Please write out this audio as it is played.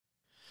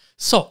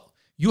So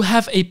you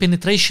have a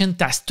penetration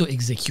test to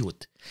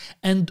execute,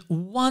 and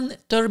one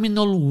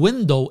terminal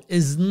window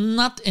is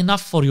not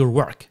enough for your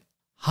work.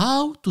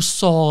 How to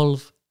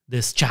solve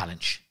this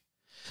challenge?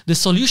 The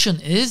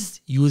solution is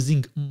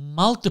using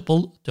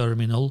multiple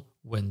terminal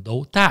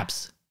window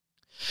tabs.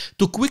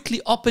 To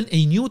quickly open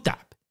a new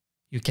tab,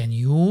 you can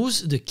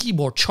use the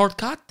keyboard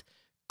shortcut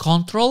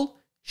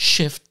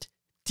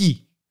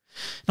Ctrl-Shift-T.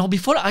 Now,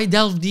 before I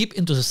delve deep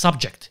into the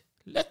subject,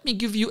 let me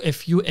give you a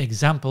few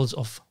examples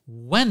of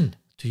when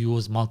to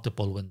use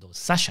multiple Windows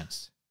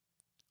sessions.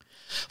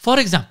 For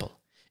example,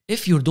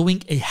 if you're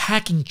doing a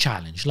hacking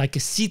challenge like a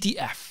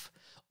CTF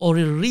or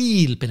a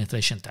real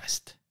penetration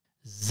test,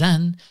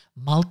 then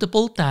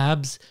multiple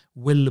tabs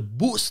will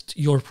boost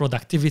your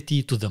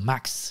productivity to the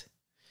max.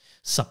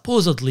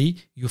 Supposedly,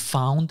 you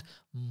found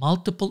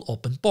multiple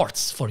open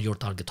ports for your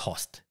target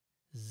host.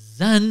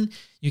 Then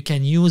you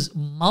can use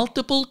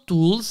multiple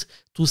tools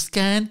to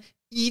scan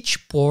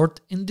each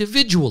port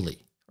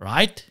individually,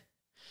 right?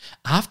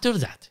 After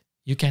that,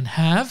 you can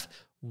have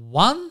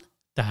one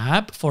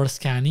tab for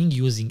scanning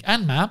using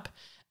Nmap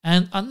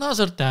and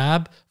another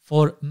tab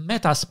for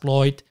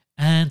Metasploit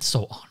and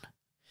so on.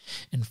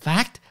 In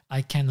fact,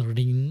 I can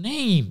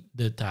rename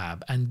the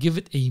tab and give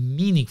it a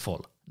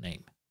meaningful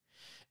name.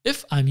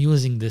 If I'm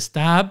using this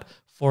tab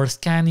for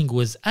scanning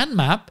with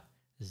Nmap,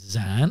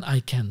 then I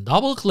can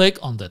double click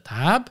on the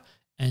tab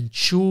and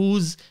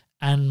choose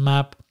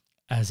Nmap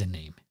as a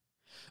name.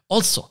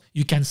 Also,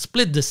 you can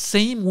split the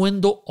same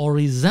window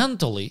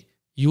horizontally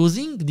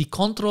using the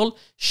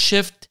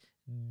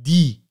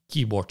Ctrl-Shift-D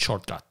keyboard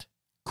shortcut.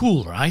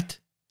 Cool, right?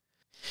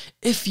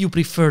 If you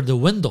prefer the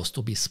windows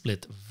to be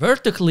split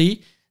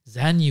vertically,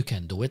 then you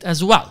can do it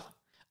as well.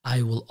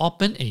 I will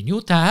open a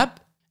new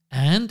tab,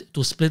 and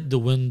to split the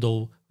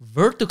window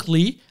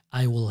vertically,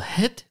 I will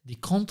hit the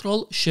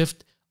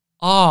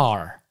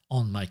Ctrl-Shift-R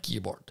on my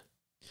keyboard.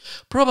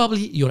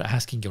 Probably you're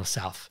asking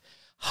yourself,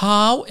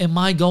 how am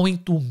I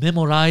going to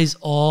memorize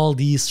all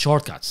these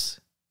shortcuts?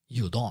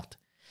 You don't.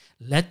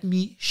 Let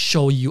me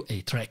show you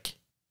a trick.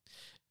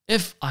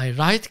 If I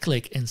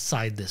right-click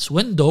inside this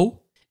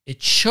window,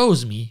 it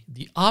shows me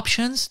the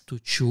options to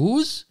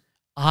choose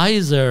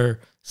either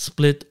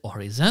split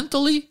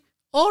horizontally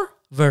or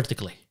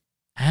vertically.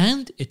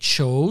 And it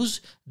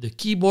shows the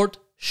keyboard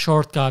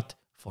shortcut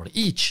for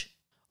each.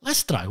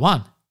 Let's try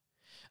one.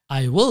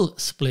 I will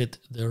split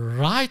the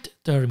right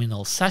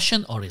terminal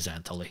session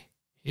horizontally.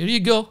 Here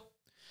you go.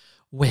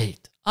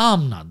 Wait,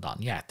 I'm not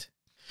done yet.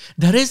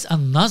 There is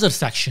another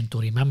section to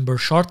remember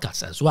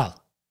shortcuts as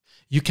well.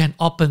 You can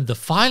open the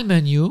File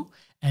menu,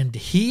 and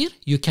here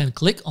you can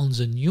click on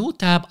the New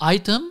Tab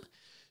item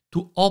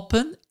to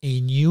open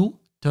a new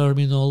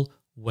terminal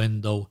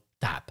window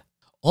tab.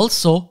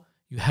 Also,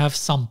 you have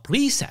some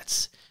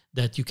presets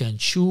that you can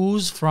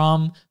choose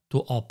from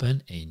to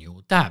open a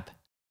new tab.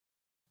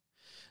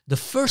 The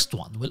first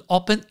one will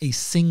open a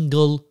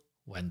single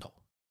window.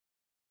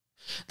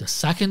 The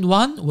second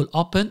one will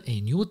open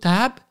a new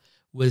tab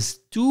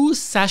with two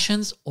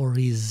sessions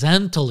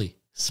horizontally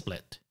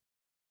split.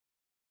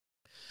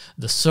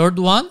 The third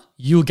one,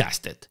 you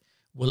guessed it,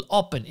 will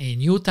open a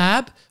new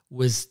tab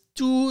with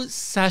two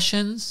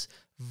sessions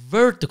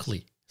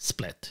vertically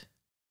split.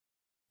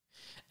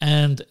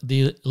 And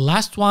the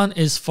last one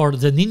is for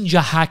the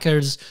ninja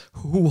hackers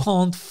who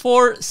want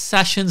 4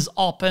 sessions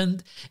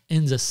opened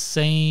in the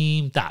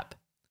same tab.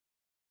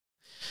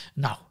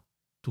 Now,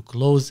 to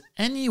close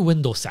any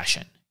window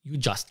session, you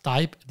just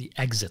type the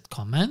exit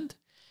command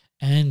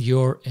and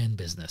you're in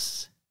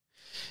business.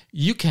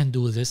 You can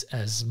do this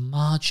as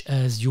much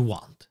as you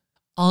want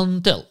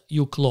until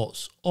you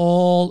close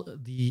all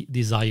the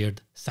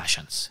desired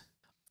sessions.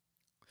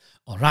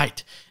 All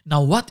right,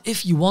 now what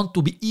if you want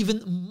to be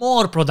even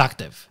more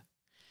productive?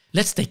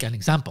 Let's take an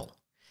example.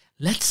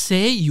 Let's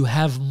say you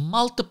have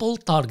multiple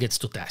targets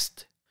to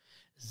test.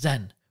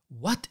 Then,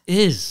 what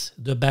is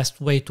the best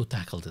way to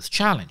tackle this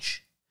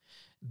challenge?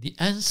 The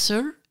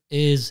answer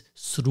is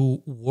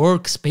through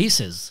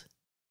workspaces.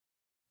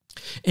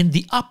 In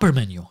the upper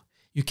menu,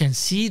 you can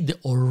see the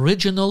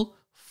original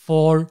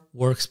 4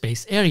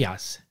 workspace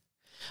areas.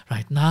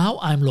 Right now,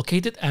 I'm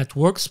located at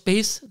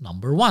workspace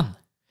number 1.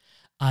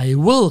 I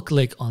will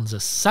click on the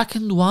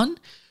second one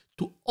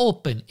to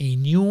open a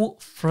new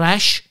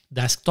fresh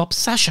desktop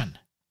session.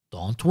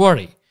 Don't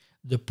worry,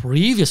 the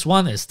previous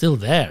one is still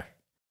there.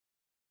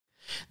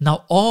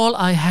 Now all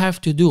I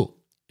have to do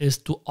is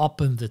to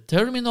open the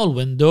terminal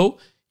window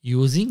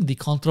using the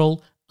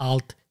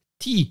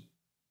Ctrl-Alt-T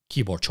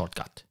keyboard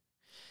shortcut.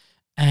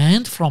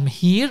 And from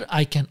here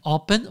I can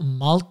open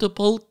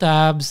multiple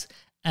tabs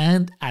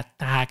and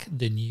attack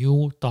the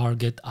new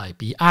target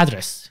IP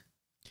address.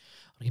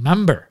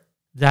 Remember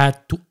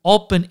that to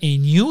open a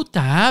new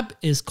tab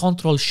is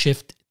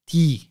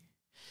Ctrl-Shift-T,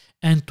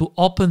 and to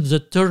open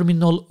the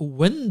terminal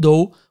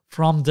window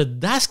from the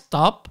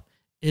desktop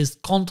is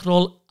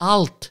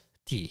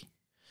Ctrl-Alt-T.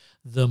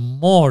 The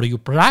more you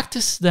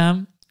practice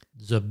them,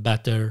 the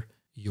better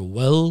you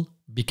will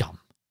become.